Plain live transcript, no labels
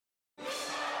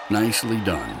Nicely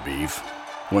done, Beef.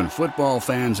 When football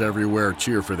fans everywhere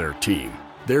cheer for their team,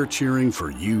 they're cheering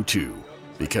for you too,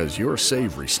 because your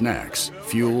savory snacks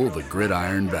fuel the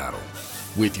gridiron battle.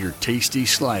 With your tasty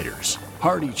sliders,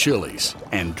 hearty chilies,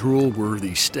 and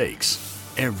drool-worthy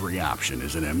steaks, every option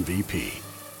is an MVP.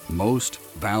 Most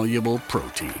valuable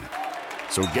protein.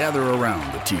 So gather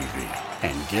around the TV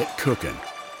and get cooking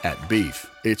at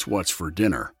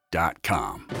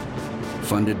BeefIt'sWhat'sForDinner.com.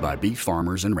 Funded by Beef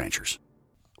Farmers and Ranchers.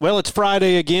 Well, it's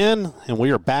Friday again, and we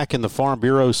are back in the Farm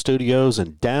Bureau studios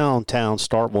in downtown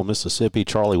Starkville, Mississippi.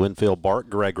 Charlie Winfield,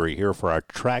 Bart Gregory here for our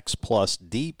Trax Plus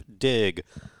Deep Dig.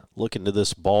 Look into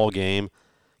this ball game.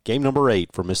 Game number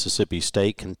 8 for Mississippi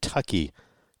State. Kentucky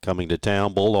coming to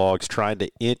town. Bulldogs trying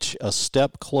to inch a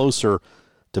step closer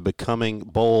to becoming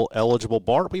bowl eligible.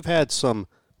 Bart, we've had some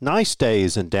nice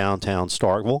days in downtown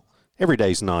Starkville. Every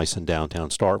day's nice in downtown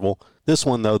Starkville. This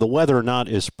one, though, the weather not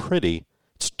as pretty.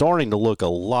 It's starting to look a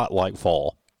lot like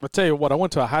fall. I'll tell you what, I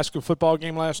went to a high school football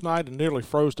game last night and nearly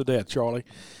froze to death, Charlie.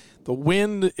 The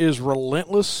wind is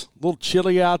relentless, a little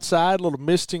chilly outside, a little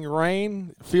misting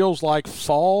rain. It feels like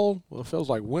fall. Well, it feels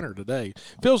like winter today.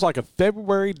 It feels like a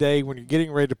February day when you're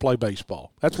getting ready to play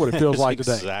baseball. That's what it feels like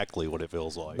today. Exactly what it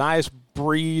feels like. Nice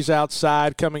breeze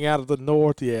outside coming out of the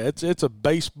north. Yeah, it's a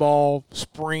baseball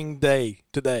spring day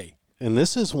today. And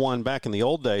this is one, back in the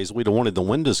old days, we'd have wanted the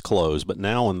windows closed, but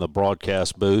now in the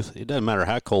broadcast booth, it doesn't matter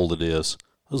how cold it is,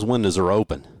 those windows are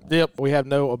open. Yep, we have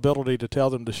no ability to tell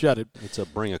them to shut it. It's a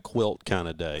bring a quilt kind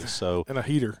of day. So and a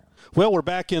heater. Well, we're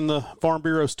back in the Farm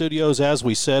Bureau studios. As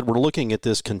we said, we're looking at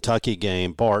this Kentucky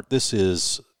game. Bart, this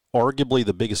is arguably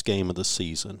the biggest game of the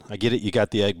season. I get it, you got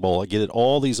the Egg Bowl. I get it,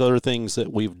 all these other things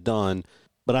that we've done.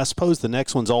 But I suppose the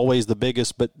next one's always the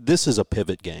biggest, but this is a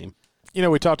pivot game. You know,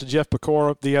 we talked to Jeff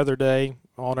Pecora the other day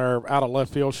on our Out of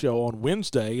Left Field show on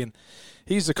Wednesday, and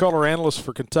he's the color analyst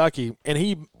for Kentucky, and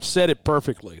he said it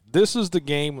perfectly. This is the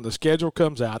game when the schedule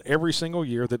comes out every single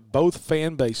year that both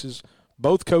fan bases,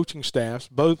 both coaching staffs,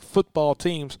 both football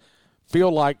teams feel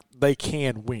like they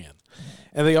can win.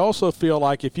 And they also feel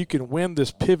like if you can win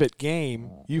this pivot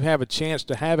game, you have a chance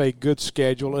to have a good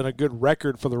schedule and a good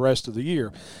record for the rest of the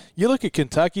year. You look at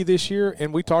Kentucky this year,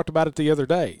 and we talked about it the other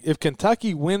day. If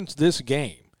Kentucky wins this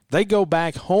game, they go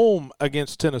back home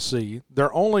against Tennessee.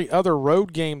 Their only other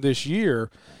road game this year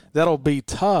that'll be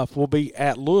tough will be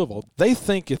at Louisville. They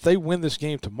think if they win this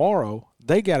game tomorrow,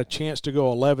 they got a chance to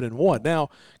go 11-1. Now,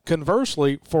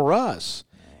 conversely, for us,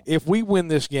 if we win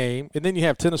this game, and then you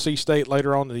have Tennessee State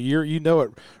later on in the year, you know it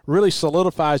really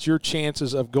solidifies your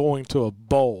chances of going to a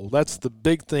bowl. That's the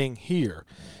big thing here.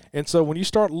 And so when you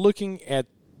start looking at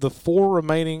the 4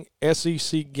 remaining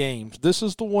SEC games, this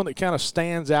is the one that kind of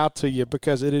stands out to you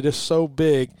because it is so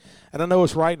big. And I know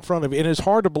it's right in front of you. And it's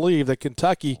hard to believe that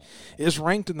Kentucky is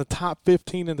ranked in the top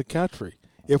 15 in the country.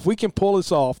 If we can pull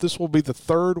this off, this will be the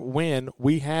 3rd win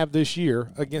we have this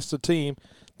year against a team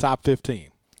top 15.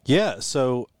 Yeah,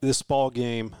 so this ball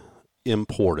game,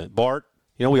 important. Bart,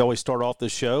 you know, we always start off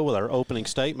this show with our opening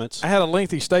statements. I had a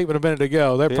lengthy statement a minute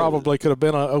ago. That probably could have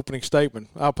been an opening statement.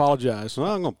 I apologize.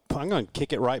 Well, I'm going to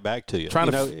kick it right back to you. I'm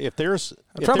trying to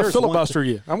filibuster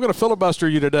you. I'm going to filibuster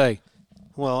you today.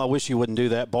 Well, I wish you wouldn't do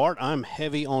that, Bart. I'm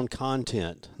heavy on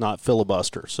content, not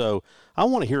filibuster. So I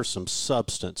want to hear some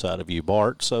substance out of you,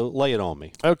 Bart. So lay it on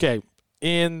me. Okay.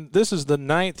 This is the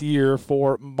 9th year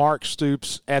for Mark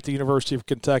Stoops at the University of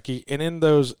Kentucky, and in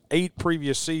those 8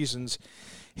 previous seasons,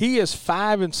 he is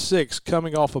 5-6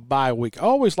 coming off a bye week. I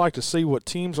always like to see what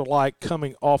teams are like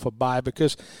coming off a bye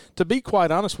because, to be quite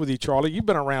honest with you, Charlie, you've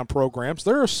been around programs.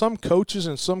 There are some coaches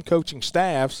and some coaching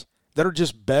staffs that are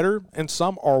just better, and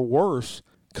some are worse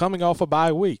coming off a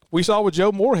bye week. We saw with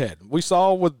Joe Moorhead. We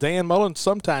saw with Dan Mullen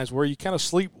sometimes where you kind of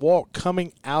sleepwalk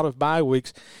coming out of bye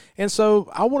weeks. And so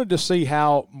I wanted to see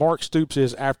how Mark Stoops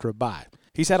is after a bye.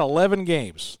 He's had 11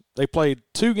 games. They played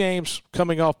 2 games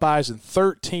coming off byes in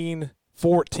 13,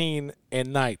 14,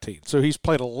 and 19. So he's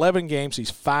played 11 games.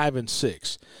 He's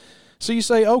 5-6. So you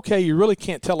say, okay, you really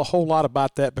can't tell a whole lot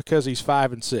about that because he's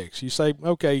 5-6. You say,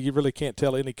 okay, you really can't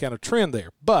tell any kind of trend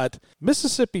there. But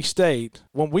Mississippi State,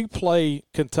 when we play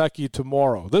Kentucky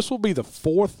tomorrow, this will be the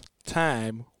 4th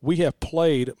time we have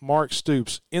played Mark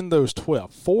Stoops in those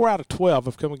 12. 4 out of 12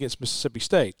 have come against Mississippi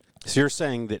State. So you're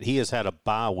saying that he has had a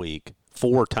bye week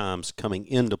 4 times coming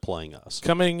into playing us.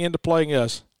 Coming into playing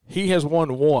us, he has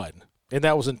won 1, and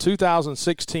that was in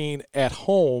 2016 at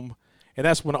home. And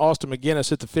that's when Austin McGinnis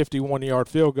hit the 51-yard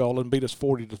field goal and beat us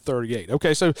 40-38.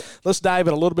 Okay, so let's dive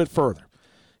in a little bit further.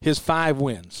 His 5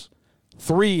 wins.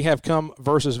 3 have come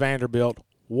versus Vanderbilt,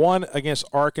 1 against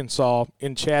Arkansas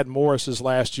in Chad Morris's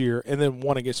last year, and then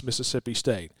 1 against Mississippi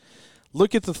State.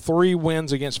 Look at the 3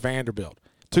 wins against Vanderbilt.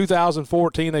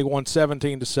 2014, they won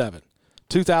 17-7.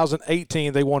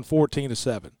 2018, they won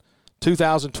 14-7.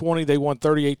 2020, they won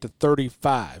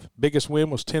 38-35. Biggest win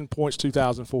was 10 points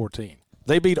 2014.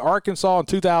 They beat Arkansas in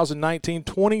 2019,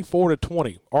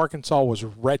 24-20. Arkansas was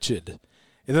wretched.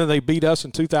 And then they beat us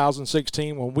in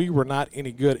 2016 when we were not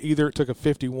any good either. It took a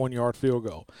 51-yard field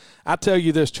goal. I tell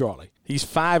you this, Charlie, he's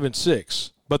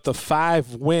 5-6, but the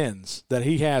 5 wins that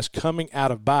he has coming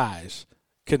out of byes,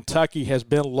 Kentucky has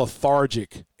been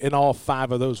lethargic in all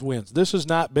 5 of those wins. This has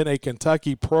not been a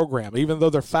Kentucky program. Even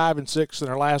though they're 5-6 in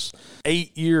their last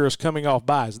 8 years coming off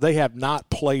byes, they have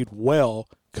not played well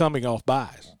coming off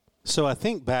byes. So I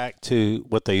think back to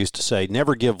what they used to say,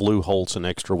 never give Lou Holtz an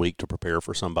extra week to prepare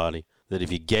for somebody, that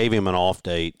if you gave him an off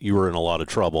date, you were in a lot of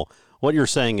trouble. What you're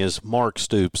saying is Mark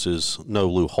Stoops is no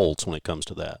Lou Holtz when it comes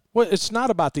to that. Well, it's not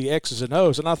about the X's and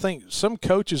O's, and I think some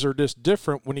coaches are just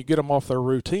different when you get them off their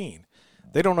routine.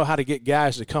 They don't know how to get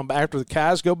guys to come back. After the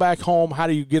guys go back home, how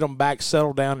do you get them back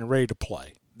settled down and ready to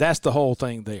play? That's the whole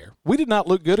thing there. We did not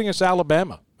look good against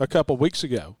Alabama a couple of weeks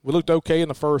ago. We looked okay in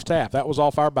the first half. That was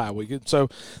off our bye week. And so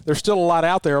there's still a lot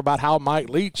out there about how Mike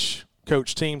Leach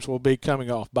coach teams will be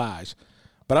coming off byes.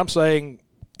 But I'm saying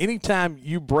anytime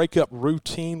you break up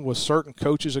routine with certain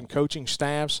coaches and coaching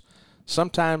staffs,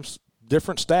 sometimes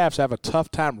different staffs have a tough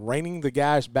time reining the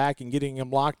guys back and getting them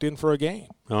locked in for a game.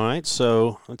 All right,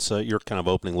 so let's your kind of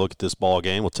opening look at this ball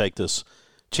game. We'll take this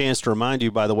chance to remind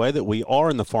you, by the way, that we are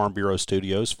in the Farm Bureau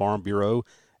studios. Farm Bureau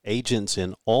agents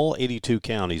in all 82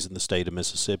 counties in the state of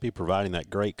Mississippi, providing that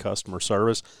great customer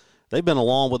service. They've been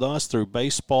along with us through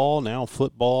baseball, now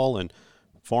football, and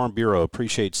Farm Bureau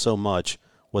appreciates so much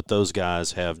what those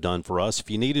guys have done for us.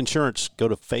 If you need insurance, go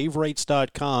to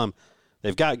favrates.com.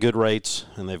 They've got good rates,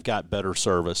 and they've got better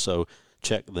service, so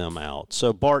check them out.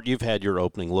 So, Bart, you've had your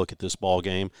opening look at this ball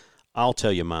game. I'll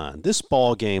tell you mine. This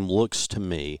ball game looks to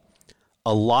me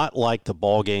a lot like the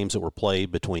ball games that were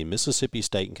played between Mississippi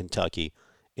State and Kentucky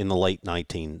in the late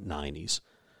 1990s,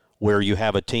 where you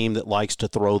have a team that likes to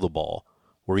throw the ball,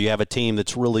 where you have a team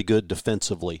that's really good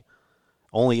defensively,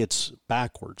 only it's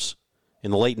backwards. In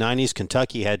the late 90s,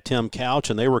 Kentucky had Tim Couch,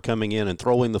 and they were coming in and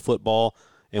throwing the football,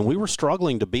 and we were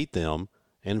struggling to beat them.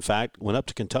 In fact, went up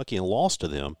to Kentucky and lost to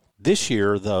them. This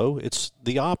year, though, it's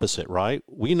the opposite, right?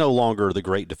 We no longer are the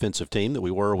great defensive team that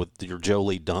we were with your Joe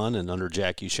Lee Dunn and under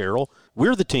Jackie Sherrill.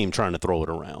 We're the team trying to throw it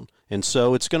around. And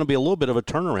so it's going to be a little bit of a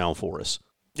turnaround for us.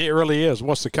 It really is.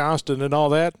 What's the constant in all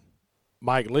that?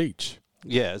 Mike Leach.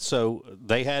 Yeah, so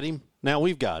they had him. Now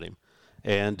we've got him.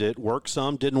 And it worked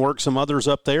some, didn't work some others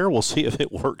up there. We'll see if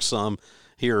it works some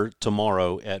here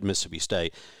tomorrow at Mississippi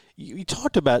State. You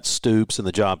talked about Stoops and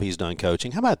the job he's done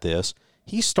coaching. How about this?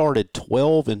 He started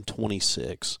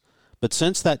 12-26, but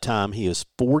since that time he is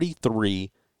 43-25.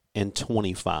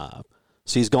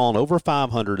 So he's gone over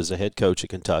 500 as a head coach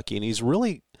at Kentucky, and he's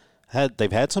really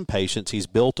they've had some patience. He's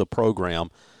built a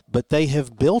program, but they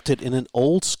have built it in an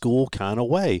old school kind of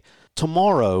way.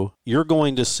 Tomorrow, you're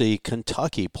going to see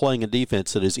Kentucky playing a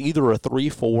defense that is either a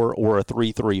 3-4 or a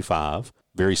 3-3-5,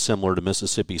 very similar to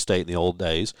Mississippi State in the old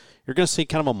days. You're going to see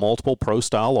kind of a multiple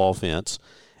pro-style offense,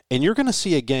 and you're going to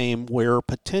see a game where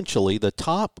potentially the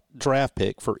top draft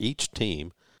pick for each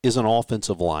team is an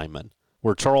offensive lineman,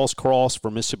 where Charles Cross for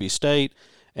Mississippi State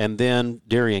and then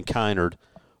Darian Kynard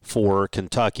for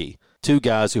Kentucky, two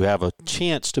guys who have a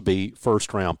chance to be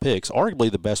first-round picks, arguably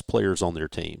the best players on their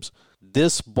teams.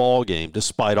 This ball game,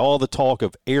 despite all the talk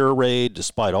of air raid,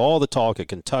 despite all the talk of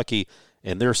Kentucky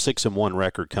and their 6-1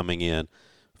 record coming in,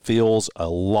 feels a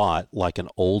lot like an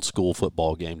old-school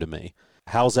football game to me.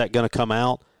 How's that going to come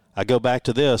out? I go back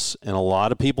to this, and a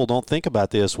lot of people don't think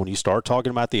about this when you start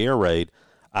talking about the air raid.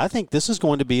 I think this is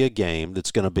going to be a game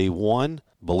that's going to be one,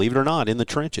 believe it or not, in the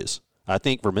trenches. I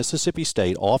think for Mississippi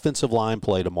State, offensive line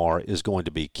play tomorrow is going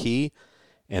to be key,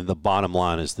 and the bottom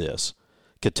line is this.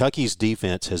 Kentucky's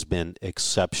defense has been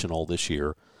exceptional this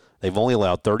year. They've only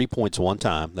allowed 30 points one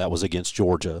time. That was against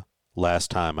Georgia last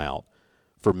time out.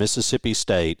 For Mississippi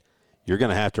State, you're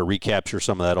going to have to recapture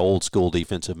some of that old-school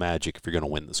defensive magic if you're going to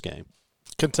win this game.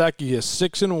 Kentucky is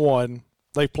 6-1.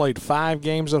 They played 5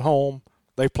 games at home.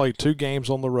 They played 2 games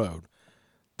on the road.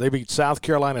 They beat South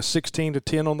Carolina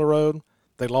 16-10 on the road.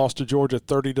 They lost to Georgia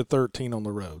 30-13 on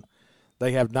the road.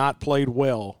 They have not played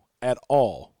well at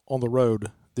all on the road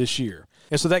this year.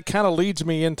 And so that kind of leads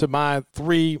me into my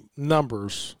 3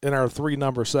 numbers in our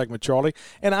 3-number segment, Charlie.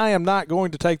 And I am not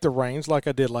going to take the reins like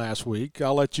I did last week.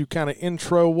 I'll let you kind of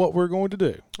intro what we're going to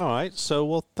do. All right. So,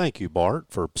 well, thank you, Bart,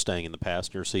 for staying in the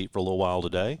passenger seat for a little while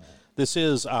today. This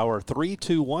is our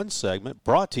 3-2-1 segment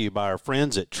brought to you by our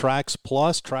friends at Trax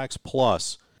Plus. Trax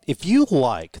Plus. If you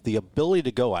like the ability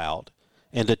to go out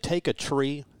And to take a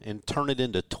tree and turn it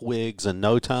into twigs in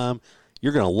no time,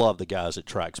 you're going to love the guys at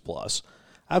Trax Plus.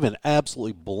 I've been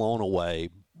absolutely blown away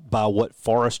by what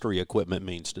forestry equipment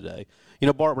means today. You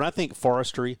know, Bart, when I think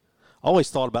forestry, I always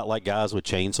thought about like guys with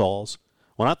chainsaws.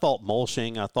 When I thought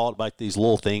mulching, I thought about these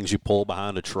little things you pull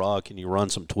behind a truck and you run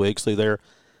some twigs through there.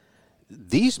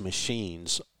 These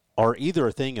machines are either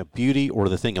a thing of beauty or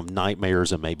the thing of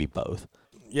nightmares, and maybe both.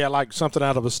 Yeah, like something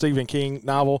out of a Stephen King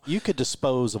novel. You could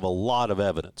dispose of a lot of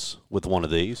evidence with one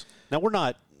of these. Now, we're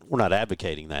not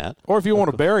advocating that. Or if you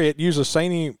want to bury it, use a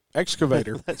Saney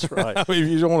excavator. That's right. I mean,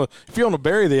 if you want to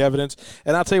bury the evidence.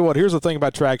 And I'll tell you what, here's the thing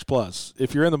about Trax Plus.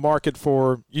 If you're in the market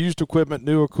for used equipment,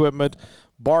 new equipment,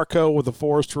 Barco with the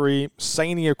forestry,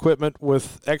 Saney equipment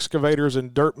with excavators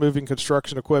and dirt-moving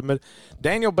construction equipment,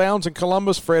 Daniel Bounds in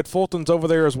Columbus, Fred Fulton's over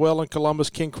there as well in Columbus,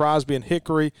 King Crosby in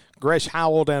Hickory, Gresh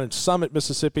Howell down in Summit,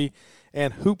 Mississippi,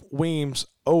 and Hoop Weems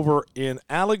over in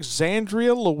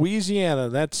Alexandria, Louisiana.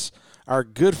 That's our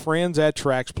good friends at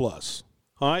Trax Plus.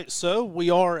 All right, so we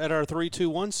are at our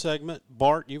 3-2-1 segment.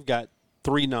 Bart, you've got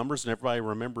 3 numbers, and everybody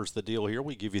remembers the deal here.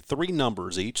 We give you 3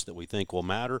 numbers each that we think will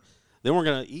matter. Then we're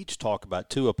going to each talk about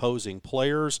 2 opposing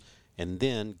players and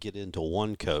then get into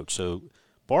 1 coach. So,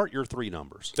 Bart, your 3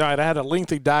 numbers. All right, I had a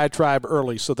lengthy diatribe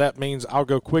early, so that means I'll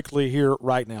go quickly here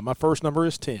right now. My first number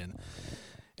is 10.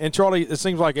 And, Charlie, it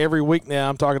seems like every week now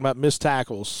I'm talking about missed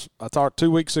tackles. I talked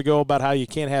 2 weeks ago about how you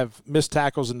can't have missed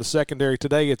tackles in the secondary.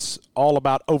 Today it's all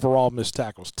about overall missed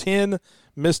tackles. 10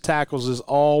 missed tackles is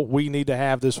all we need to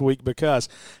have this week, because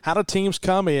how do teams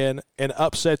come in and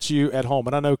upset you at home?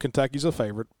 And I know Kentucky's a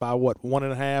favorite by,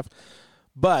 1.5?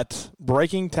 But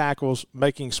breaking tackles,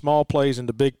 making small plays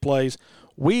into big plays.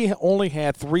 We only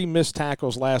had 3 missed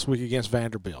tackles last week against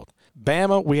Vanderbilt.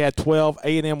 Bama, we had 12.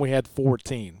 A&M, we had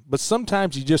 14. But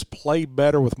sometimes you just play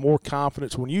better with more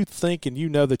confidence when you think and you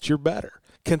know that you're better.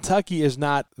 Kentucky is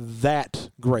not that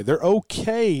great. They're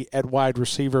okay at wide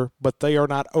receiver, but they are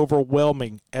not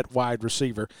overwhelming at wide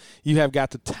receiver. You have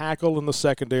got to tackle in the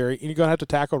secondary, and you're going to have to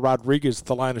tackle Rodriguez at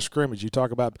the line of scrimmage. You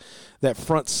talk about that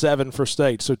front 7 for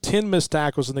State. So 10 missed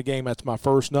tackles in the game, that's my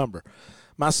first number.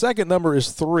 My second number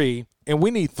is 3, and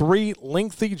we need 3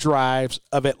 lengthy drives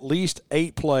of at least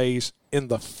 8 plays in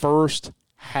the first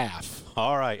half.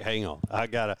 All right, hang on. I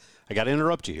gotta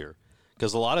interrupt you here,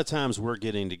 because a lot of times we're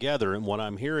getting together, and what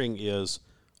I'm hearing is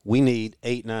we need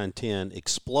 8, 9, 10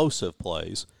 explosive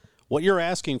plays. What you're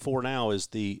asking for now is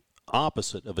the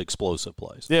opposite of explosive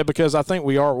plays. Yeah, because I think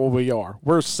we are what we are.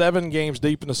 We're 7 games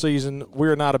deep in the season.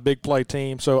 We're not a big play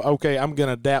team. So, okay, I'm going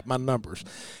to adapt my numbers.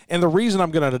 And the reason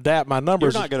I'm going to adapt my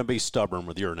numbers – You're not going to be stubborn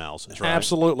with your analysis, right?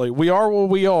 Absolutely. We are what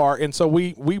we are, and so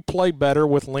we play better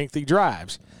with lengthy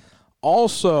drives.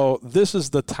 Also, this is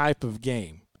the type of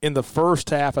game. In the first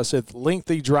half, I said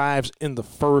lengthy drives in the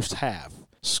first half,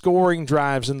 scoring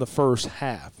drives in the first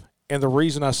half. And the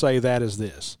reason I say that is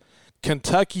this.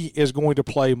 Kentucky is going to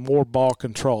play more ball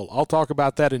control. I'll talk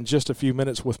about that in just a few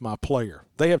minutes with my player.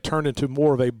 They have turned into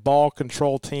more of a ball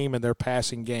control team in their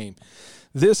passing game.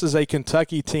 This is a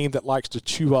Kentucky team that likes to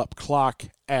chew up clock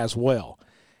as well.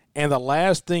 And the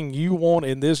last thing you want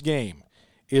in this game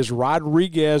is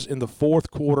Rodriguez in the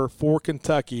fourth quarter for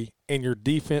Kentucky and your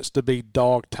defense to be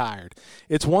dog-tired.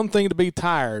 It's one thing to be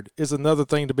tired. It's another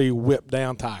thing to be whipped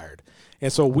down tired.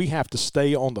 And so we have to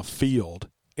stay on the field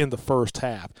in the first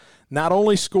half. Not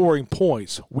only scoring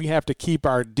points, we have to keep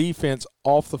our defense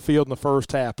off the field in the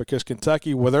first half, because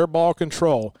Kentucky, with their ball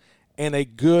control and a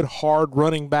good, hard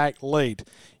running back late,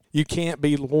 you can't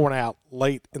be worn out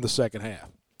late in the second half.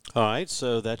 All right,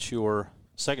 so that's your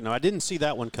second. No, I didn't see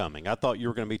that one coming. I thought you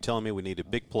were going to be telling me we needed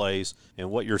big plays,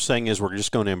 and what you're saying is we're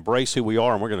just going to embrace who we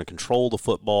are, and we're going to control the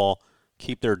football,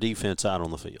 keep their defense out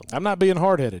on the field. I'm not being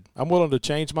hard-headed. I'm willing to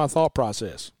change my thought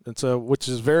process, and so, which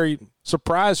is very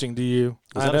surprising to you.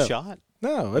 Is that a shot?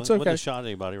 No, it's okay. Wouldn't have shot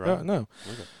anybody, right? No.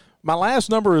 Okay. My last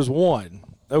number is 1,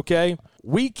 okay?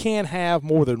 We can't have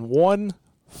more than 1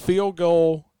 field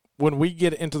goal when we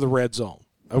get into the red zone,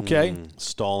 okay?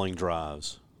 Stalling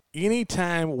drives.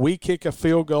 Anytime we kick a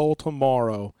field goal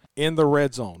tomorrow in the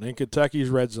red zone, in Kentucky's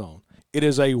red zone, it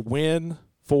is a win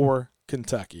for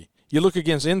Kentucky. You look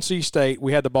against NC State,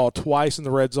 we had the ball twice in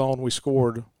the red zone. We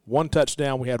scored 1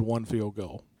 touchdown. We had 1 field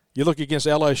goal. You look against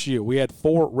LSU, we had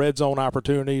 4 red zone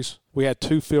opportunities. We had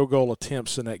 2 field goal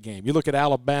attempts in that game. You look at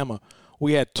Alabama,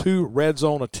 we had 2 red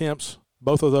zone attempts.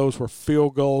 Both of those were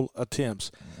field goal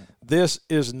attempts. This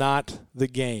is not the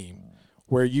game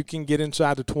where you can get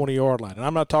inside the 20-yard line. And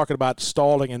I'm not talking about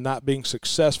stalling and not being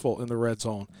successful in the red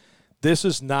zone. This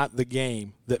is not the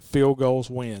game that field goals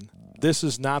win. This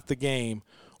is not the game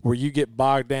where you get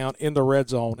bogged down in the red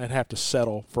zone and have to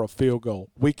settle for a field goal.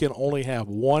 We can only have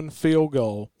one field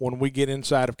goal when we get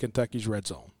inside of Kentucky's red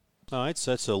zone. All right,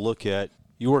 so that's a look at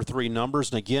your three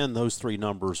numbers. And, again, those three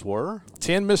numbers were?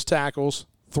 10 missed tackles,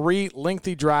 3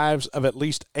 lengthy drives of at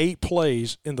least 8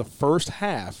 plays in the first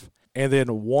half, and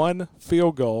then 1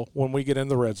 field goal when we get in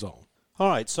the red zone. All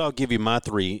right, so I'll give you my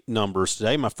 3 numbers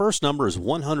today. My first number is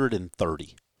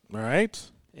 130. All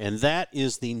right. And that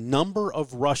is the number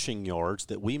of rushing yards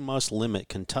that we must limit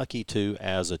Kentucky to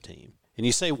as a team. And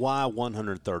you say, why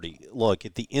 130? Look,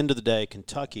 at the end of the day,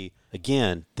 Kentucky,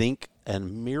 again, think a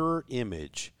mirror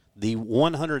image, the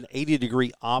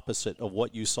 180-degree opposite of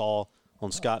what you saw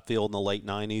on Scott Field in the late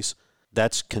 90s.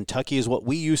 That's Kentucky is what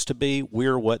we used to be.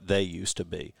 We're what they used to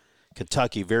be.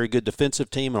 Kentucky, very good defensive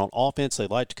team, and on offense, they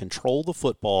like to control the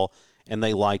football, and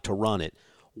they like to run it.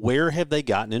 Where have they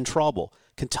gotten in trouble?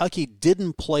 Kentucky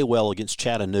didn't play well against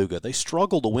Chattanooga. They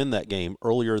struggled to win that game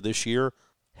earlier this year,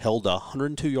 held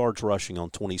 102 yards rushing on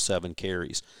 27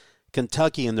 carries.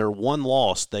 Kentucky, in their one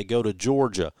loss, they go to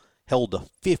Georgia, held to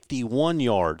 51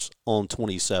 yards on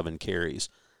 27 carries.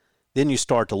 Then you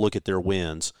start to look at their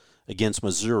wins against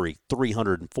Missouri,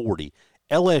 340.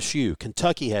 LSU,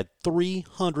 Kentucky had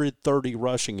 330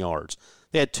 rushing yards.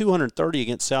 They had 230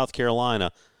 against South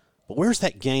Carolina. But where's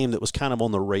that game that was kind of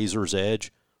on the razor's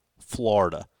edge?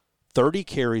 Florida, 30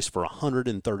 carries for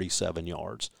 137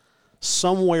 yards.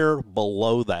 Somewhere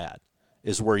below that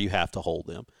is where you have to hold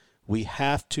them. We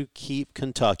have to keep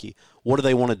Kentucky. What do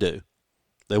they want to do?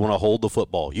 They want to hold the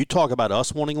football. You talk about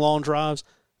us wanting long drives,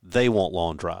 they want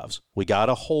long drives. We got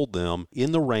to hold them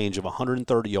in the range of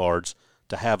 130 yards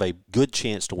to have a good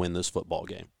chance to win this football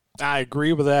game. I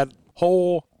agree with that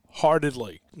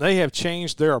wholeheartedly. They have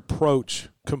changed their approach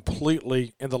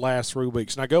completely in the last 3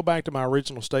 weeks. And I go back to my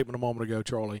original statement a moment ago,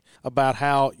 Charlie, about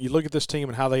how you look at this team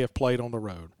and how they have played on the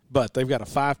road. But they've got a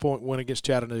 5-point win against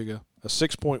Chattanooga, a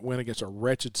 6-point win against a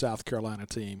wretched South Carolina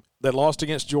team. They lost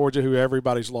against Georgia, who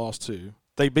everybody's lost to.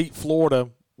 They beat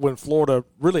Florida when Florida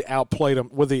really outplayed them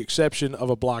with the exception of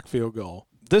a blocked field goal.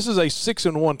 This is a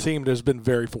 6-1 team that has been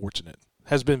very fortunate.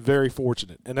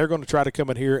 And they're going to try to come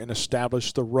in here and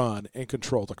establish the run and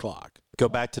control the clock. Go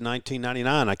back to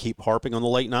 1999. I keep harping on the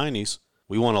late 90s.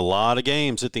 We won a lot of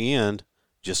games at the end,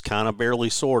 just kind of barely,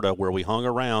 sort of, where we hung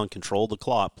around, controlled the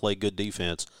clock, played good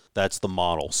defense. That's the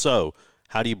model. So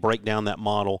how do you break down that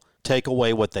model? Take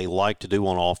away what they like to do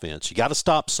on offense. You got to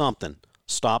stop something.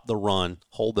 Stop the run.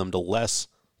 Hold them to less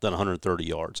than 130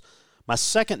 yards. My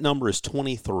second number is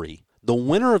 23. The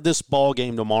winner of this ball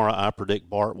game tomorrow, I predict,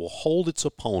 Bart, will hold its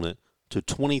opponent to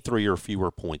 23 or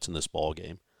fewer points in this ball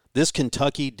game. This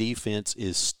Kentucky defense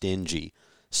is stingy.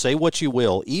 Say what you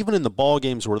will, even in the ball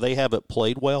games where they haven't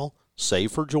played well,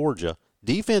 save for Georgia,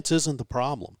 defense isn't the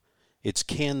problem. It's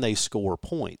can they score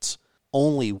points.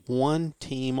 Only one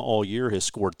team all year has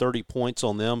scored 30 points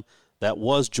on them. That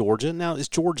was Georgia. Now, is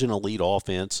Georgia an elite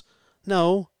offense?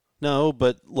 No,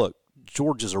 but look,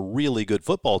 Georgia's a really good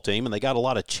football team, and they got a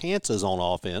lot of chances on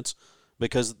offense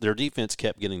because their defense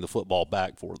kept getting the football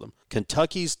back for them.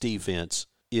 Kentucky's defense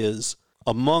is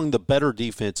among the better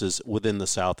defenses within the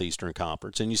Southeastern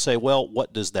Conference. And you say, well,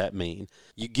 what does that mean?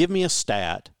 You give me a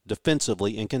stat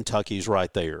defensively, and Kentucky's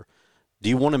right there. Do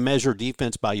you want to measure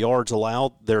defense by yards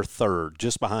allowed? They're third,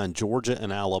 just behind Georgia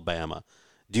and Alabama.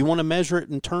 Do you want to measure it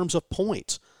in terms of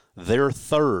points? They're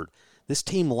third. This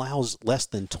team allows less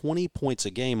than 20 points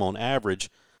a game on average.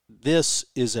 This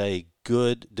is a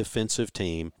good defensive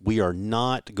team. We are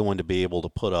not going to be able to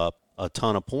put up a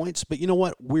ton of points, but you know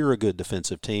what? We're a good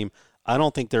defensive team. I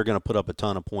don't think they're going to put up a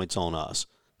ton of points on us.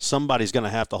 Somebody's going to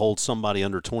have to hold somebody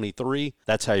under 23.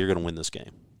 That's how you're going to win this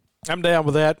game. I'm down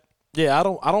with that. Yeah,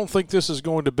 I don't think this is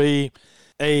going to be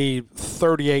a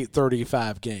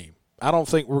 38-35 game. I don't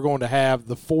think we're going to have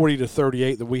the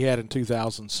 40-38 that we had in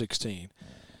 2016.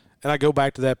 And I go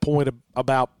back to that point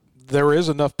about there is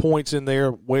enough points in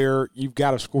there where you've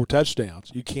got to score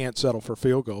touchdowns. You can't settle for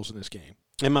field goals in this game.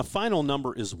 And my final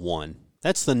number is 1.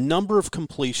 That's the number of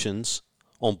completions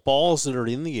on balls that are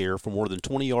in the air for more than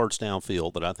 20 yards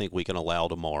downfield that I think we can allow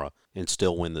tomorrow and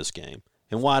still win this game.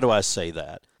 And why do I say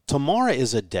that? Tomorrow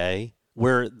is a day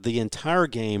where the entire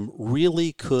game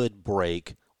really could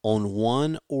break on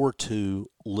one or two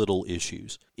little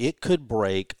issues. It could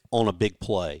break on a big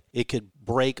play. It could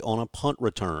break on a punt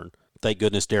return. Thank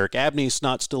goodness Derek Abney's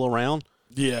not still around.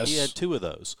 Yes. He had 2 of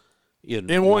those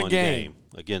in one game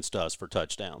against us for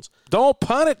touchdowns. Don't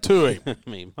punt it to him. I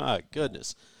mean, my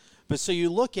goodness. But so you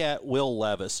look at Will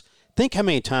Levis. Think how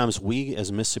many times we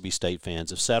as Mississippi State fans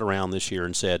have sat around this year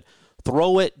and said,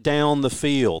 throw it down the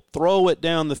field. Throw it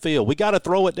down the field. We got to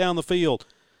throw it down the field.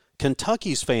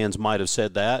 Kentucky's fans might have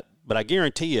said that But I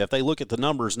guarantee you, if they look at the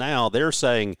numbers now, they're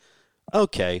saying,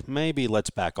 okay, maybe let's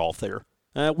back off there.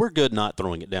 We're good not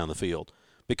throwing it down the field.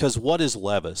 Because what is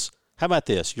Levis? How about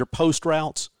this? Your post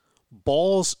routes,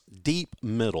 balls deep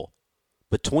middle.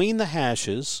 Between the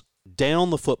hashes, down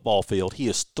the football field, he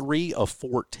is 3 of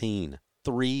 14.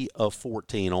 3 of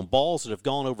 14. On balls that have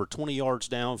gone over 20 yards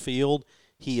downfield,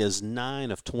 he is 9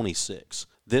 of 26.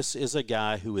 This is a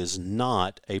guy who is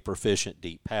not a proficient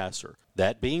deep passer.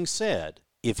 That being said,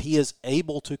 if he is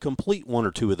able to complete one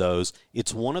or two of those,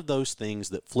 it's one of those things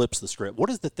that flips the script. What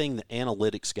is the thing that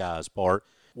analytics guys, Bart,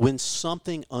 when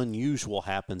something unusual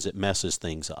happens, it messes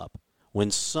things up.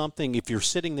 If you're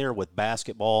sitting there with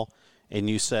basketball and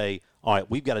you say, all right,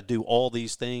 we've got to do all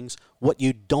these things, what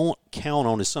you don't count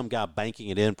on is some guy banking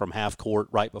it in from half court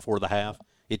right before the half.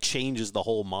 It changes the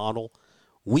whole model.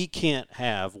 We can't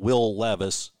have Will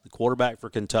Levis, the quarterback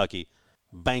for Kentucky,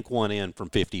 bank one in from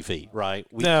 50 feet, right?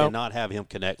 We cannot have him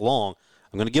connect long.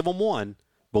 I'm going to give him one,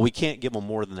 but we can't give them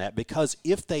more than that, because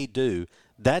if they do,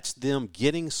 that's them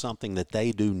getting something that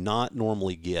they do not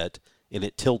normally get, and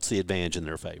it tilts the advantage in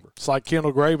their favor. It's like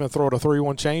Kendall Graven throwing a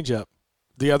 3-1 changeup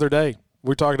the other day.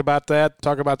 We're talking about that,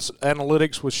 talking about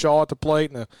analytics with Shaw at the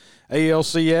plate and the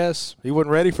ALCS. He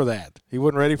wasn't ready for that. He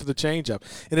wasn't ready for the changeup.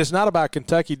 And it's not about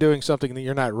Kentucky doing something that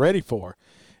you're not ready for.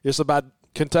 It's about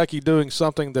Kentucky doing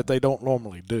something that they don't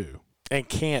normally do and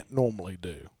can't normally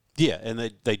do. Yeah,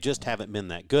 and they just haven't been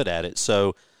that good at it.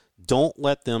 So don't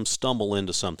let them stumble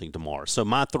into something tomorrow. So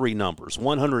my 3 numbers,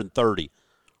 130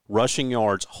 rushing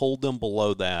yards, hold them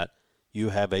below that. You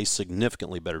have a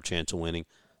significantly better chance of winning.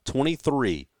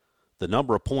 23, the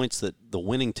number of points that the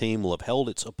winning team will have held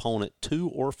its opponent to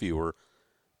or fewer.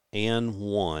 And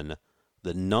 1,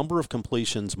 the number of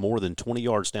completions more than 20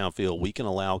 yards downfield we can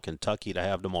allow Kentucky to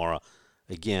have tomorrow.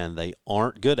 Again, they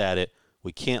aren't good at it.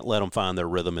 We can't let them find their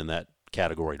rhythm in that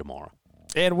category tomorrow.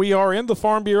 And we are in the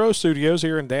Farm Bureau studios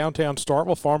here in downtown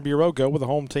Starkville. Farm Bureau, go with the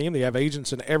home team. They have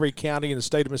agents in every county in the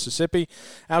state of Mississippi.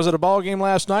 I was at a ball game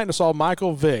last night and I saw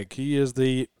Michael Vick. He is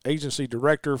the agency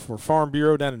director for Farm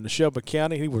Bureau down in Neshoba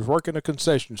County. He was working a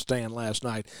concession stand last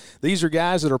night. These are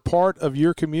guys that are part of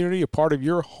your community, a part of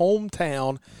your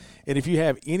hometown. And if you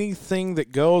have anything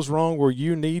that goes wrong where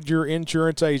you need your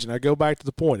insurance agent, I go back to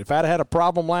the point. If I'd had a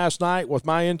problem last night with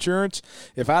my insurance,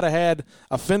 if I'd have had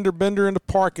a fender bender in the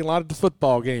parking lot at the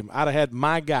football game, I'd have had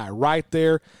my guy right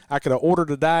there. I could have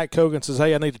ordered a Diet Coke and says,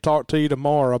 hey, I need to talk to you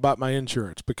tomorrow about my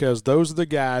insurance, because those are the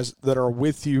guys that are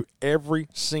with you every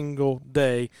single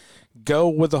day. Go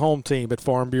with the home team at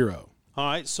Farm Bureau.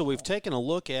 All right, so we've taken a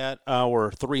look at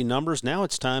our 3 numbers. Now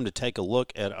it's time to take a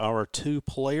look at our 2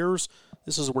 players.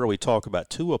 This is where we talk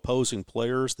about 2 opposing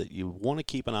players that you want to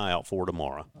keep an eye out for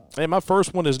tomorrow. And my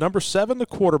first one is number 7, the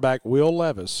quarterback, Will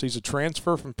Levis. He's a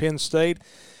transfer from Penn State.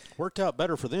 Worked out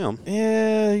better for them.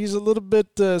 Yeah, he's a little bit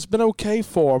it's been okay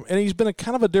for him. And he's been a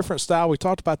kind of a different style. We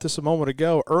talked about this a moment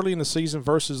ago, early in the season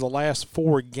versus the last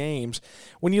 4 games.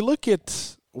 When you look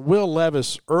at Will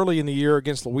Levis early in the year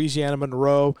against Louisiana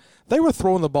Monroe, they were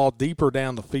throwing the ball deeper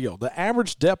down the field. The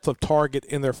average depth of target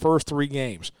in their first 3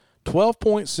 games,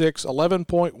 12.6,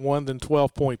 11.1, then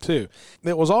 12.2.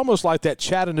 It was almost like that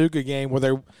Chattanooga game where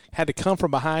they had to come from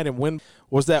behind and win.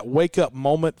 Was that wake-up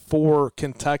moment for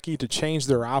Kentucky to change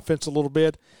their offense a little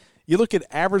bit? You look at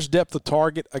average depth of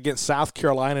target against South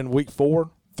Carolina in Week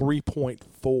 4,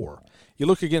 3.4. You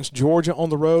look against Georgia on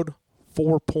the road,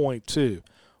 4.2.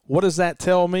 What does that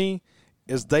tell me?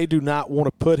 Is they do not want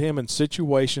to put him in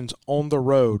situations on the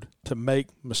road to make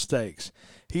mistakes.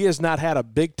 He has not had a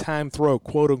big-time throw,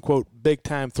 quote-unquote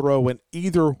big-time throw, in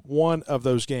either one of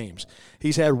those games.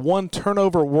 He's had one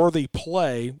turnover-worthy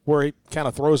play where he kind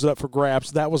of throws it up for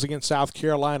grabs. That was against South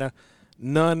Carolina.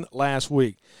 None last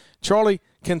week. Charlie,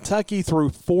 Kentucky threw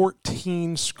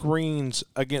 14 screens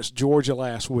against Georgia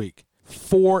last week.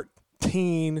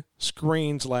 14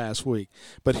 screens last week.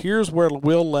 But here's where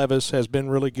Will Levis has been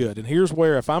really good. And here's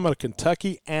where, if I'm a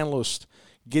Kentucky analyst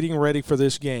getting ready for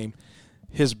this game,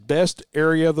 his best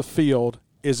area of the field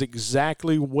is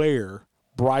exactly where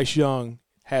Bryce Young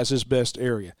has his best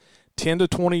area. 10 to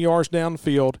 20 yards down the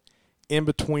field, in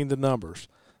between the numbers.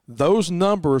 Those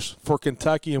numbers for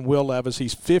Kentucky and Will Levis,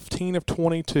 he's 15 of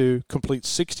 22,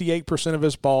 completes 68% of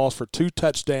his balls for 2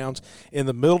 touchdowns in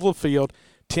the middle of the field,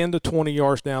 10 to 20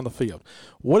 yards down the field.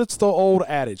 What's the old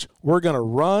adage? We're going to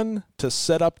run to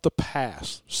set up the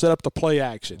pass, set up the play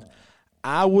action.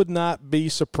 I would not be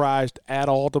surprised at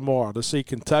all tomorrow to see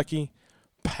Kentucky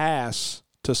pass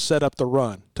to set up the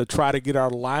run, to try to get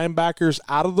our linebackers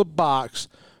out of the box,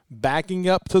 backing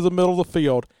up to the middle of the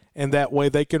field, and that way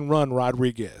they can run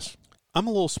Rodriguez. I'm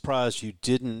a little surprised you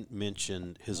didn't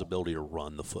mention his ability to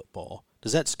run the football,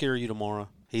 Does that scare you tomorrow?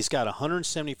 He's got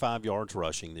 175 yards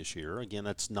rushing this year. Again,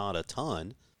 that's not a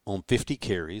ton on 50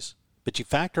 carries. But you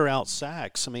factor out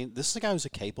sacks. I mean, this is a guy who's a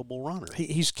capable runner.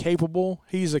 He's capable.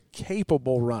 He's a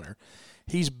capable runner.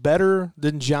 He's better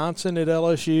than Johnson at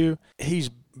LSU. He's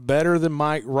better than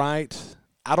Mike Wright.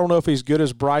 I don't know if he's good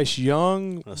as Bryce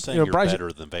Young. I'm saying you're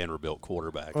better than Vanderbilt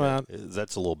quarterback. Well,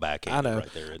 that's a little backhanded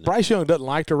right there, isn't it? Bryce Young doesn't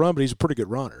like to run, but he's a pretty good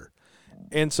runner.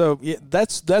 And so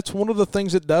that's one of the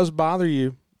things that does bother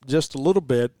you just a little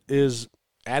bit is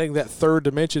adding that third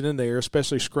dimension in there,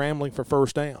 especially scrambling for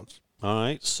first downs. All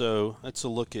right, so let's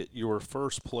look at your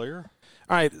first player.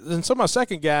 All right, and so my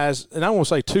second guys, and I want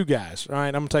to say two guys, all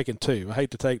right? I'm taking two. I hate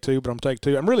to take two, but I'm taking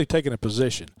two. I'm really taking a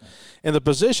position. And the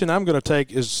position I'm going to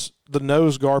take is the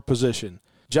nose guard position.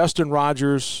 Justin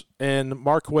Rogers and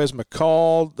Marquez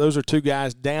McCall, those are two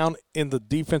guys down in the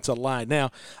defensive line. Now,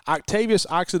 Octavius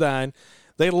Oxendine,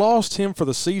 they lost him for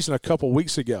the season a couple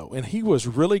weeks ago, and he was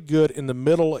really good in the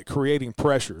middle at creating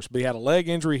pressures. But he had a leg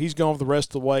injury. He's gone the rest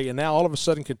of the way, and now all of a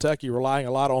sudden Kentucky relying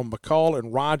a lot on McCall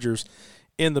and Rogers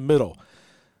in the middle.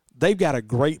 They've got a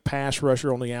great pass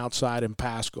rusher on the outside in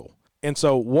Pascal. And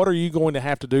so what are you going to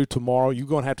have to do tomorrow? You're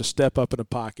going to have to step up in the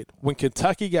pocket. When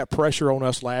Kentucky got pressure on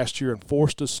us last year and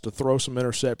forced us to throw some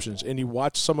interceptions, and you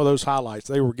watch some of those highlights,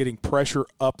 they were getting pressure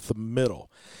up the middle.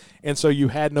 And so you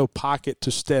had no pocket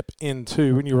to step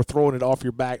into, and you were throwing it off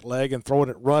your back leg and throwing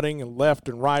it running and left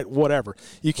and right, whatever.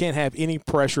 You can't have any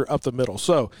pressure up the middle.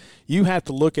 So you have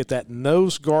to look at that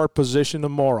nose guard position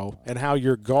tomorrow and how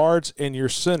your guards and your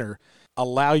center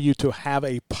allow you to have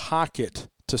a pocket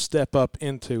to step up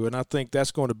into, and I think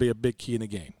that's going to be a big key in the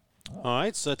game. All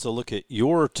right, so let's look at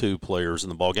your two players in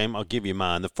the ballgame. I'll give you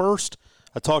mine. The first,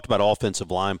 I talked about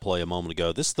offensive line play a moment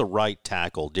ago. This is the right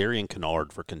tackle, Darian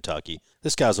Kennard for Kentucky.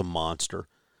 This guy's a monster,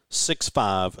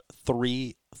 6'5",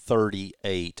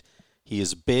 338. He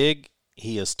is big.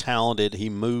 He is talented. He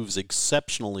moves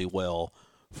exceptionally well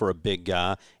for a big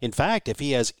guy. In fact, if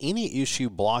he has any issue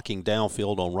blocking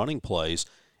downfield on running plays,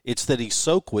 it's that he's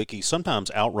so quick, he sometimes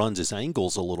outruns his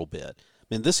angles a little bit. I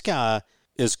mean, this guy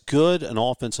is good an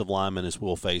offensive lineman as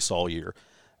we'll face all year.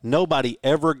 Nobody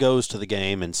ever goes to the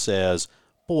game and says,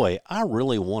 boy, I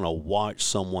really want to watch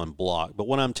someone block. But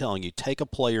what I'm telling you, take a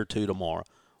play or two tomorrow.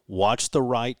 Watch the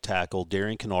right tackle,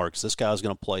 Darian Kennard, because this guy's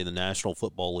going to play in the National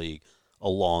Football League a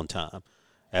long time.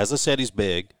 As I said, he's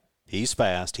big, he's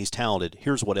fast, he's talented.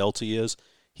 Here's what else he is.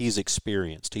 He's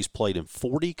experienced. He's played in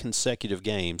 40 consecutive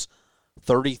games.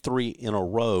 33 in a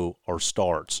row are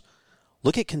starts.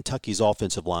 Look at Kentucky's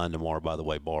offensive line tomorrow, by the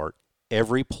way, Bart.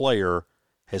 Every player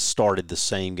has started the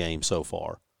same game so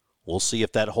far. We'll see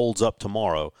if that holds up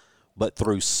tomorrow. But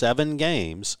through 7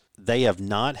 games, they have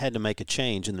not had to make a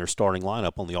change in their starting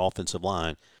lineup on the offensive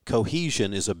line.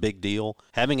 Cohesion is a big deal.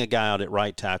 Having a guy out at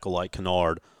right tackle like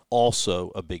Kennard,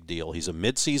 also a big deal. He's a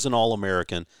midseason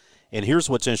All-American. And here's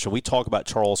what's interesting. We talk about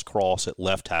Charles Cross at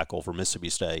left tackle for Mississippi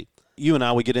State. You and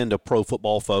I, we get into Pro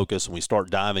Football Focus and we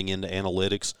start diving into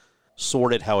analytics.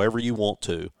 Sort it however you want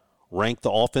to. Rank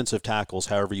the offensive tackles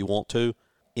however you want to.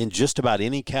 In just about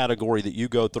any category that you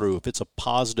go through, if it's a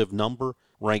positive number,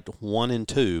 ranked 1 and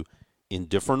 2 in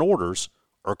different orders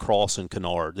are Cross and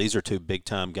Kennard. These are two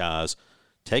big-time guys.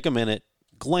 Take a minute,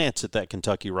 glance at that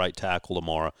Kentucky right tackle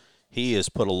tomorrow. He has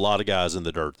put a lot of guys in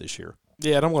the dirt this year.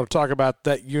 Yeah, and I'm going to talk about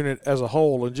that unit as a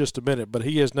whole in just a minute, but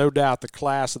he is no doubt the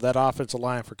class of that offensive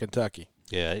line for Kentucky.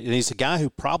 Yeah, and he's a guy who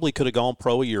probably could have gone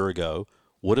pro a year ago,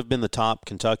 would have been the top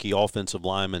Kentucky offensive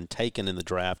lineman taken in the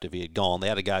draft if he had gone. They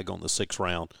had a guy go in the 6th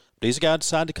round. But he's a guy who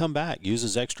decided to come back, use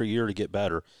his extra year to get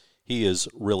better. He is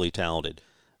really talented.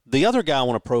 The other guy I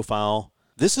want to profile,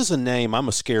 this is a name I'm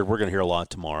scared we're going to hear a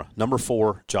lot tomorrow. Number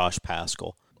 4, Josh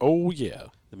Pascal. Oh, yeah.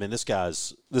 I mean, this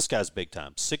guy's big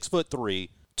time. 6'3",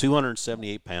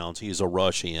 278 pounds. He is a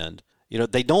rush end. You know,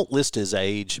 they don't list his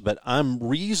age, but I'm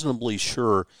reasonably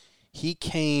sure he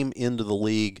came into the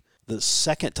league the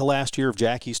second to last year of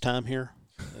Jackie's time here.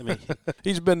 I mean,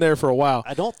 he's been there for a while.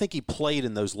 I don't think he played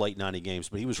in those late 90 games,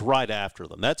 but he was right after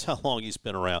them. That's how long he's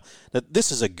been around. Now,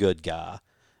 this is a good guy.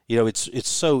 You know, it's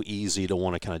so easy to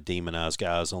want to kind of demonize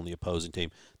guys on the opposing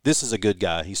team. This is a good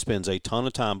guy. He spends a ton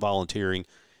of time volunteering.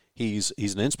 He's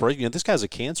an inspiration. You know, this guy's a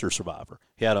cancer survivor.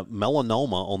 He had a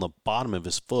melanoma on the bottom of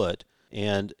his foot,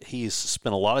 and he's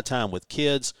spent a lot of time with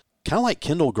kids. Kind of like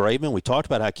Kendall Graveman. We talked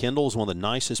about how Kendall is one of the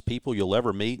nicest people you'll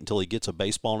ever meet until he gets a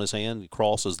baseball in his hand and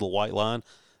crosses the white line.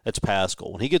 That's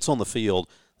Pascal. When he gets on the field,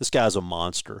 this guy's a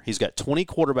monster. He's got 20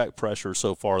 quarterback pressures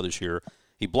so far this year.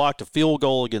 He blocked a field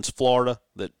goal against Florida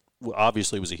that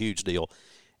obviously was a huge deal.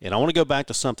 And I want to go back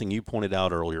to something you pointed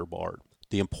out earlier, Bart,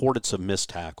 the importance of missed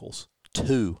tackles.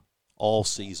 2 all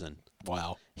season.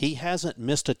 Wow. He hasn't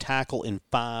missed a tackle in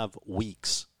 5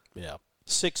 weeks. Yeah.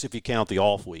 6 if you count the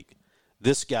off week.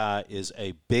 This guy is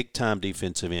a big-time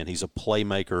defensive end. He's a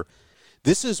playmaker.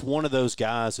 This is one of those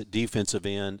guys at defensive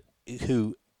end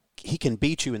who he can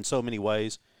beat you in so many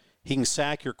ways. He can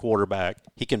sack your quarterback.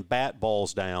 He can bat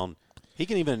balls down. He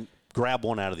can even grab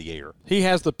one out of the air. He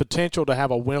has the potential to have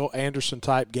a Will Anderson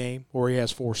type game where he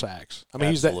has 4 sacks. I mean,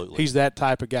 Absolutely. he's that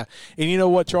type of guy. And you know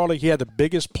what, Charlie? He had the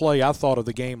biggest play I thought of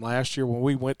the game last year when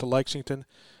we went to Lexington.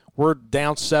 We're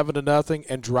down 7-0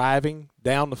 and driving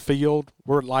down the field.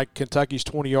 We're at like Kentucky's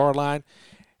 20-yard line.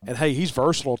 And, hey, he's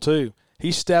versatile too.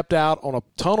 He stepped out on a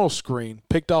tunnel screen,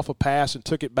 picked off a pass, and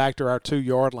took it back to our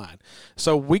 2-yard line.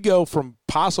 So we go from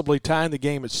possibly tying the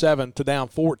game at 7 to down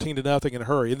 14-0 in a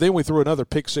hurry. And then we threw another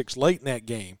pick six late in that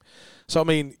game. So, I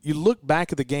mean, you look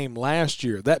back at the game last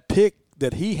year, that pick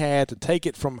that he had to take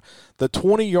it from the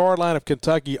 20-yard line of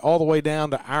Kentucky all the way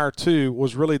down to our 2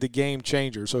 was really the game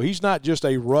changer. So he's not just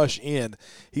a rush in.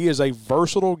 He is a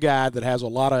versatile guy that has a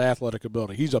lot of athletic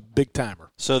ability. He's a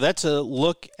big-timer. So that's a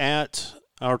look at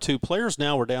our 2 players.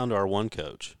 Now we're down to our 1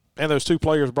 coach. And those 2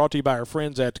 players brought to you by our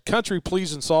friends at Country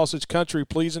Pleasing Sausage, Country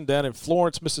Pleasing down in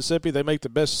Florence, Mississippi. They make the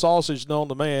best sausage known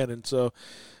to man. And so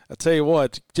I tell you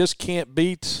what, just can't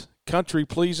beat Country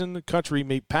Pleasing, Country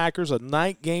Meat Packers. A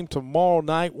night game tomorrow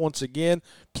night once again.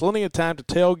 Plenty of time to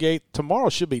tailgate. Tomorrow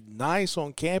should be nice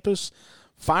on campus.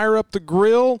 Fire up the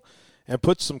grill and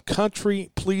put some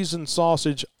Country Pleasing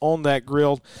sausage on that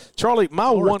grill. Charlie,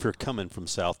 If you're coming from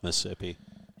South Mississippi,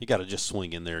 you got to just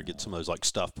swing in there and get some of those like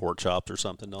stuffed pork chops or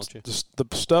something, don't you? The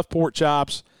stuffed pork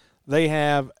chops, they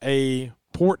have a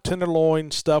pork tenderloin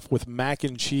stuffed with mac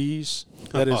and cheese.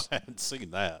 That is, I hadn't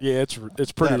seen that. Yeah, it's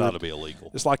pretty. That ought to be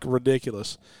illegal. It's like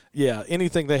ridiculous. Yeah,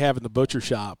 anything they have in the butcher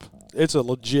shop, it's a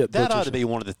legit. That butcher ought to shop. be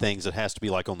one of the things that has to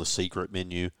be like on the secret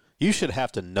menu. You should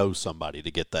have to know somebody to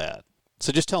get that.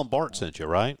 So just tell them Bart sent you,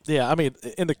 right? Yeah, I mean,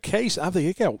 in the case, I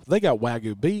think they got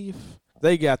Wagyu beef.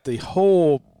 They got the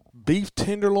whole beef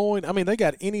tenderloin. I mean, they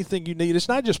got anything you need. It's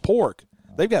not just pork.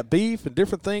 They've got beef and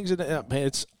different things in it. Man,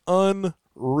 it's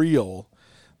unreal.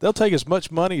 They'll take as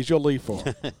much money as you'll leave for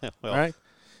them. Well, all right?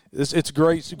 It's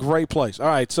great. It's a great place. All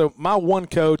right, so my 1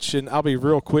 coach, and I'll be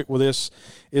real quick with this,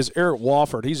 is Eric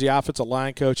Wofford. He's the offensive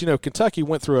line coach. You know, Kentucky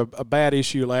went through a bad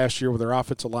issue last year with their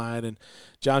offensive line, and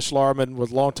John Schlarman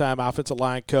was a longtime offensive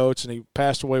line coach, and he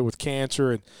passed away with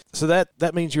cancer. And so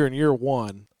that means you're in year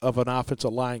 1 of an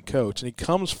offensive line coach. And he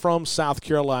comes from South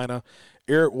Carolina,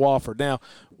 Eric Wofford. Now,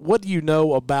 what do you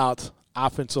know about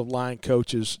offensive line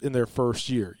coaches in their first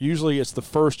year? Usually it's the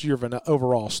first year of an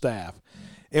overall staff.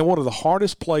 And one of the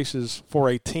hardest places for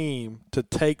a team to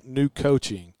take new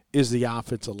coaching is the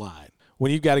offensive line,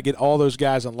 when you've got to get all those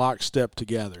guys in lockstep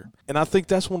together. And I think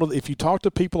that's one of the, if you talk to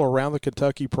people around the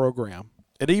Kentucky program,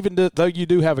 and even though you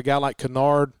do have a guy like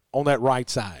Kennard on that right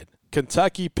side,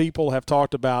 Kentucky people have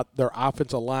talked about their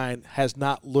offensive line has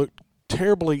not looked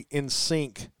terribly in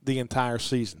sync the entire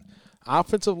season.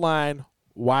 Offensive line,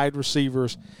 wide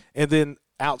receivers, and then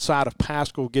outside of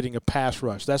Pascal getting a pass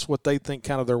rush. That's what they think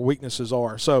kind of their weaknesses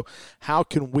are. So how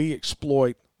can we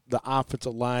exploit the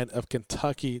offensive line of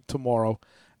Kentucky tomorrow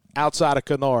outside of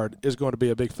Kennard is going to be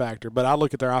a big factor. But I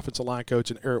look at their offensive line coach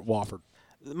and Eric Wofford.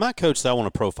 My coach that I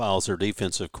want to profile is their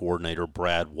defensive coordinator,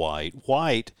 Brad White.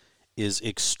 White is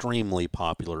extremely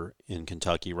popular in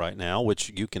Kentucky right now, which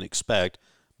you can expect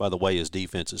by the way his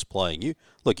defense is playing. You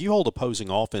hold opposing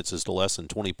offenses to less than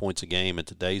 20 points a game in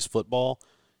today's football,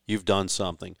 you've done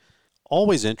something.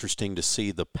 Always interesting to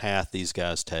see the path these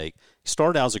guys take. He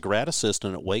started out as a grad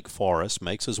assistant at Wake Forest,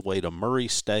 makes his way to Murray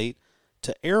State,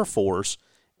 to Air Force,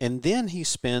 and then he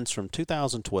spends from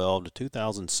 2012 to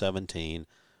 2017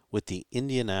 with the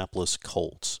Indianapolis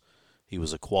Colts. He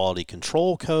was a quality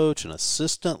control coach, an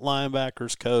assistant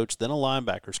linebackers coach, then a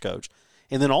linebackers coach.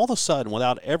 And then all of a sudden,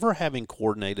 without ever having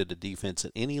coordinated a defense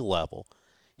at any level,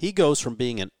 he goes from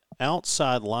being an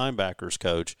outside linebackers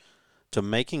coach to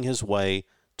making his way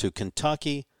to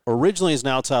Kentucky, originally as an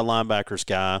outside linebackers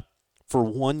guy for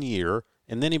 1 year,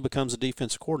 and then he becomes a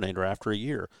defensive coordinator after a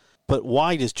year. But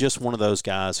White is just one of those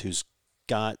guys who's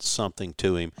got something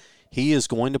to him. He is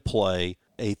going to play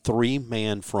a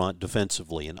 3-man front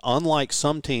defensively. And unlike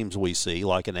some teams we see,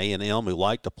 like an A&M who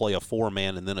like to play a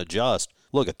 4-man and then adjust,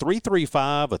 look, a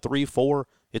 3-3-5, a 3-4,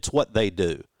 it's what they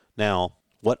do. Now,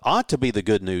 what ought to be the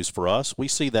good news for us, we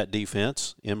see that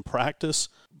defense in practice,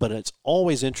 but it's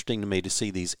always interesting to me to see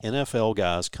these NFL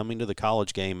guys coming to the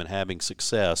college game and having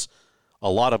success. A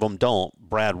lot of them don't.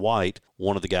 Brad White,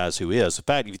 one of the guys who is. In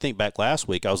fact, if you think back last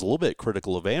week, I was a little bit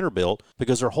critical of Vanderbilt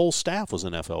because their whole staff was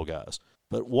NFL guys.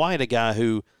 But White, a guy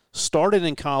who started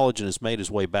in college and has made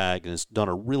his way back and has done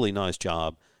a really nice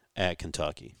job, at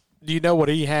Kentucky. Do you know what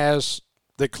he has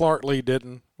that Clark Lee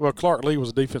didn't? Well, Clark Lee was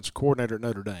a defensive coordinator at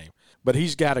Notre Dame, but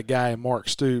he's got a guy, Mark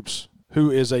Stoops,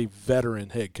 who is a veteran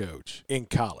head coach in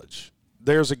college.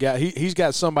 There's a guy, he's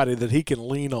got somebody that he can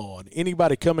lean on.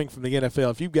 Anybody coming from the NFL,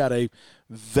 if you've got a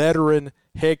veteran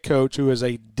head coach who is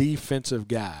a defensive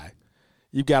guy,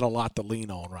 you've got a lot to lean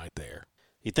on right there.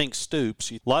 He thinks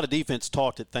Stoops. A lot of defense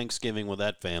talked at Thanksgiving with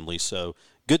that family, so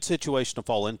good situation to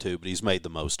fall into, but he's made the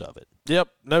most of it. Yep,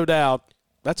 no doubt.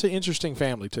 That's an interesting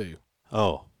family, too.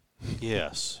 Oh,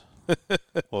 yes.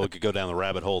 Well, we could go down the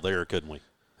rabbit hole there, couldn't we?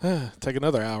 Take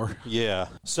another hour. Yeah.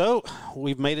 So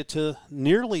we've made it to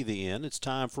nearly the end. It's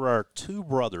time for our Two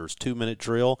Brothers 2-minute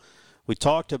drill. We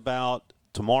talked about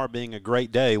tomorrow being a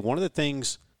great day. One of the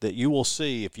things that you will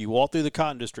see if you walk through the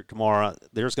Cotton District tomorrow,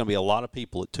 there's going to be a lot of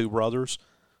people at Two Brothers.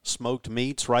 Smoked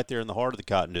meats right there in the heart of the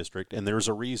Cotton District, and there's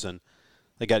a reason.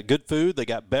 They got good food. They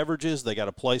got beverages. They got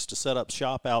a place to set up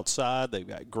shop outside. They've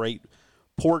got great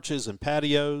porches and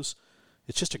patios.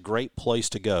 It's just a great place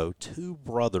to go. Two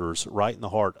Brothers right in the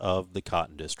heart of the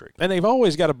Cotton District. And they've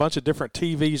always got a bunch of different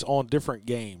TVs on different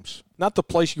games. Not the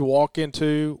place you walk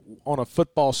into on a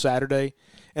football Saturday,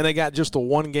 and they got just the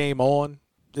one game on.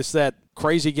 It's that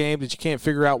crazy game that you can't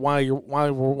figure out why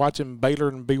we're watching Baylor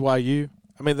and BYU.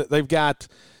 I mean, they've got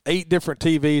 8 different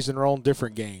TVs and they're on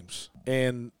different games.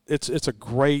 And it's a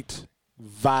great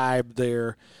vibe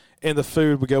there. And the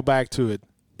food, we go back to it.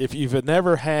 If you've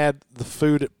never had the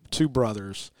food at Two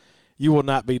Brothers, you will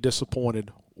not be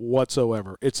disappointed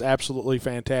whatsoever. It's absolutely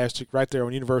fantastic right there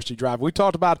on University Drive. We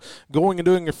talked about going and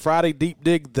doing a Friday deep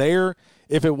dig there.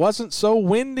 If it wasn't so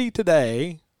windy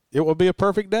today, it would be a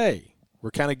perfect day. We're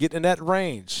kind of getting in that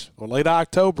range. Or late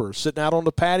October, sitting out on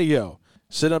the patio,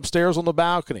 sitting upstairs on the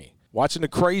balcony, watching the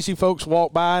crazy folks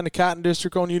walk by in the Cotton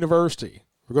District on University.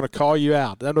 We're going to call you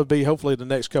out. That'll be hopefully the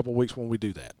next couple of weeks when we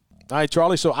do that. All right,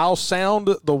 Charlie, so I'll sound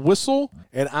the whistle,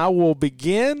 and I will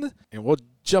begin, and we'll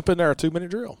jump in there, a 2-minute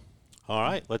drill. All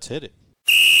right, let's hit it.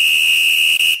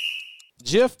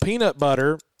 Jif Peanut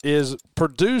Butter is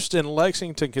produced in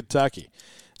Lexington, Kentucky.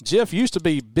 Jif used to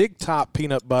be Big Top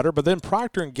Peanut Butter, but then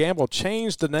Procter & Gamble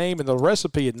changed the name and the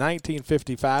recipe in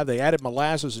 1955. They added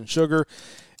molasses and sugar,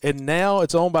 and now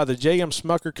it's owned by the J.M.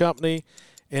 Smucker Company.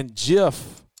 And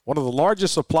Jif, one of the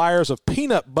largest suppliers of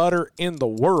peanut butter in the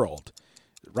world,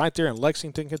 right there in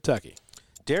Lexington, Kentucky.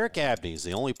 Derek Abney is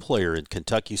the only player in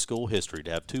Kentucky school history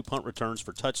to have 2 punt returns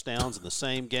for touchdowns in the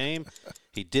same game.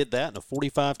 He did that in a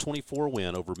 45-24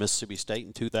 win over Mississippi State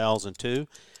in 2002.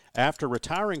 After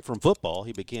retiring from football,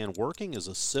 he began working as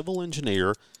a civil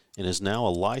engineer and is now a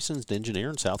licensed engineer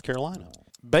in South Carolina.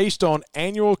 Based on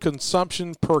annual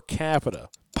consumption per capita,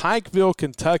 Pikeville,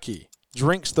 Kentucky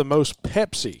drinks the most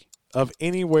Pepsi of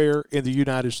anywhere in the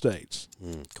United States.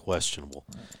 Questionable.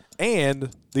 And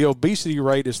the obesity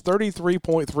rate is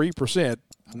 33.3%.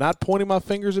 I'm not pointing my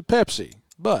fingers at Pepsi,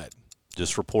 but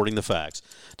just reporting the facts.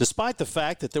 Despite the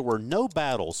fact that there were no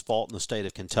battles fought in the state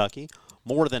of Kentucky,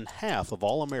 more than half of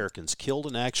all Americans killed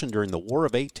in action during the War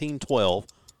of 1812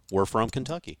 were from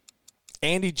Kentucky.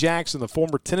 Andy Jackson, the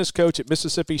former tennis coach at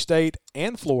Mississippi State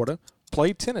and Florida,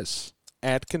 played tennis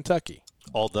at Kentucky.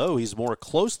 Although he's more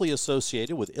closely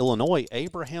associated with Illinois,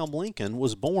 Abraham Lincoln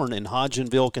was born in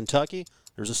Hodgenville, Kentucky.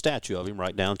 There's a statue of him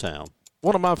right downtown.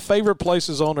 One of my favorite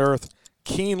places on earth,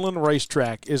 Keeneland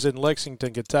Racetrack, is in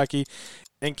Lexington, Kentucky.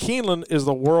 And Keeneland is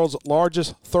the world's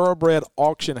largest thoroughbred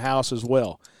auction house as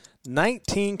well.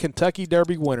 19 Kentucky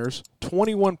Derby winners,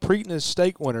 21 Preakness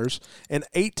Stake winners, and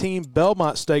 18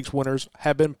 Belmont Stakes winners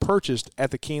have been purchased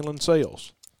at the Keeneland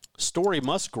sales. Story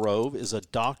Musgrove is a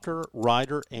doctor,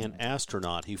 writer, and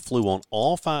astronaut. He flew on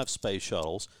all 5 space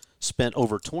shuttles, spent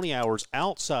over 20 hours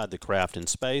outside the craft in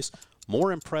space.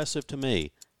 More impressive to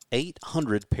me,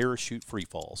 800 parachute free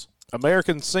falls.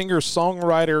 American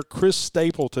singer-songwriter Chris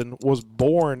Stapleton was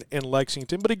born in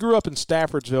Lexington, but he grew up in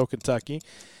Staffordsville, Kentucky.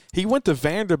 He went to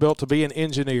Vanderbilt to be an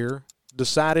engineer,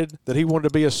 decided that he wanted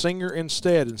to be a singer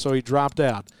instead, and so he dropped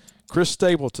out. Chris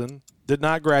Stapleton did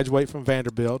not graduate from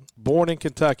Vanderbilt, born in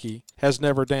Kentucky, has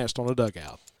never danced on a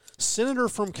dugout. Senator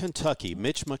from Kentucky,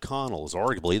 Mitch McConnell, is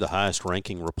arguably the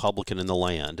highest-ranking Republican in the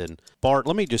land. And, Bart,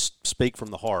 let me just speak from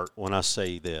the heart when I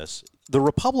say this. The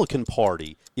Republican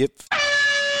Party,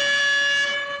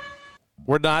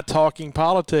 We're not talking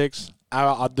politics.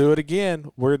 I'll do it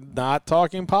again. We're not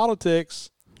talking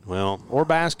politics. Well, or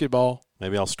basketball.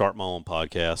 Maybe I'll start my own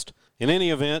podcast. In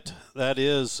any event, that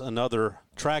is another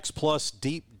Tracks Plus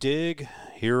Deep Dig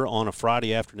here on a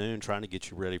Friday afternoon, trying to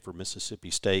get you ready for Mississippi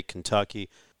State, Kentucky.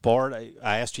 Bart,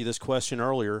 I asked you this question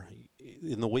earlier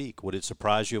in the week. Would it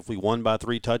surprise you if we won by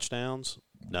 3 touchdowns?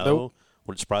 No. Nope.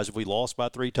 Would it surprise you if we lost by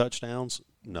 3 touchdowns?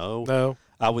 No. No.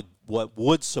 What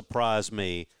would surprise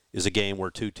me is a game where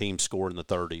two teams score in the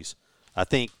 30s. I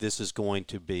think this is going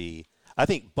to be – I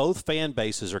think both fan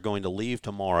bases are going to leave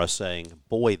tomorrow saying,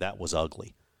 boy, that was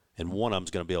ugly. And one of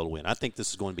them's going to be able to win. I think this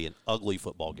is going to be an ugly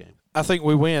football game. I think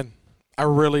we win. I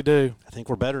really do. I think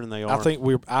we're better than they are.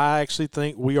 I actually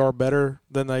think we are better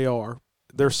than they are.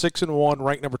 They're 6-1,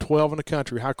 ranked number 12 in the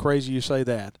country. How crazy you say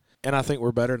that? And I think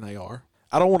we're better than they are.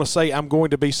 I don't want to say I'm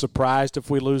going to be surprised if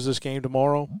we lose this game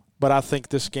tomorrow, but I think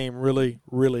this game really,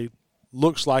 really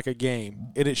looks like a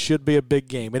game, and it should be a big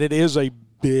game. And it is a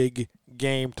big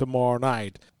game tomorrow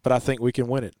night, but I think we can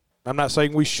win it. I'm not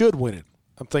saying we should win it.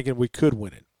 I'm thinking we could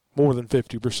win it, more than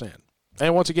 50%.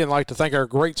 And once again, I'd like to thank our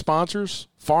great sponsors,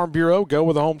 Farm Bureau, go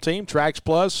with the home team, Trax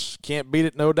Plus, can't beat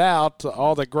it, no doubt,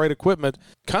 all that great equipment,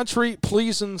 Country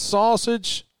Pleasin'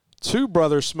 Sausage, Two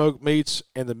Brothers Smoked Meats,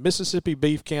 and the Mississippi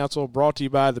Beef Council, brought to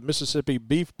you by the Mississippi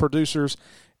Beef Producers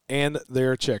and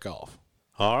their checkoff.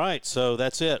 All right, so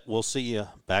that's it. We'll see you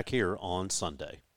back here on Sunday.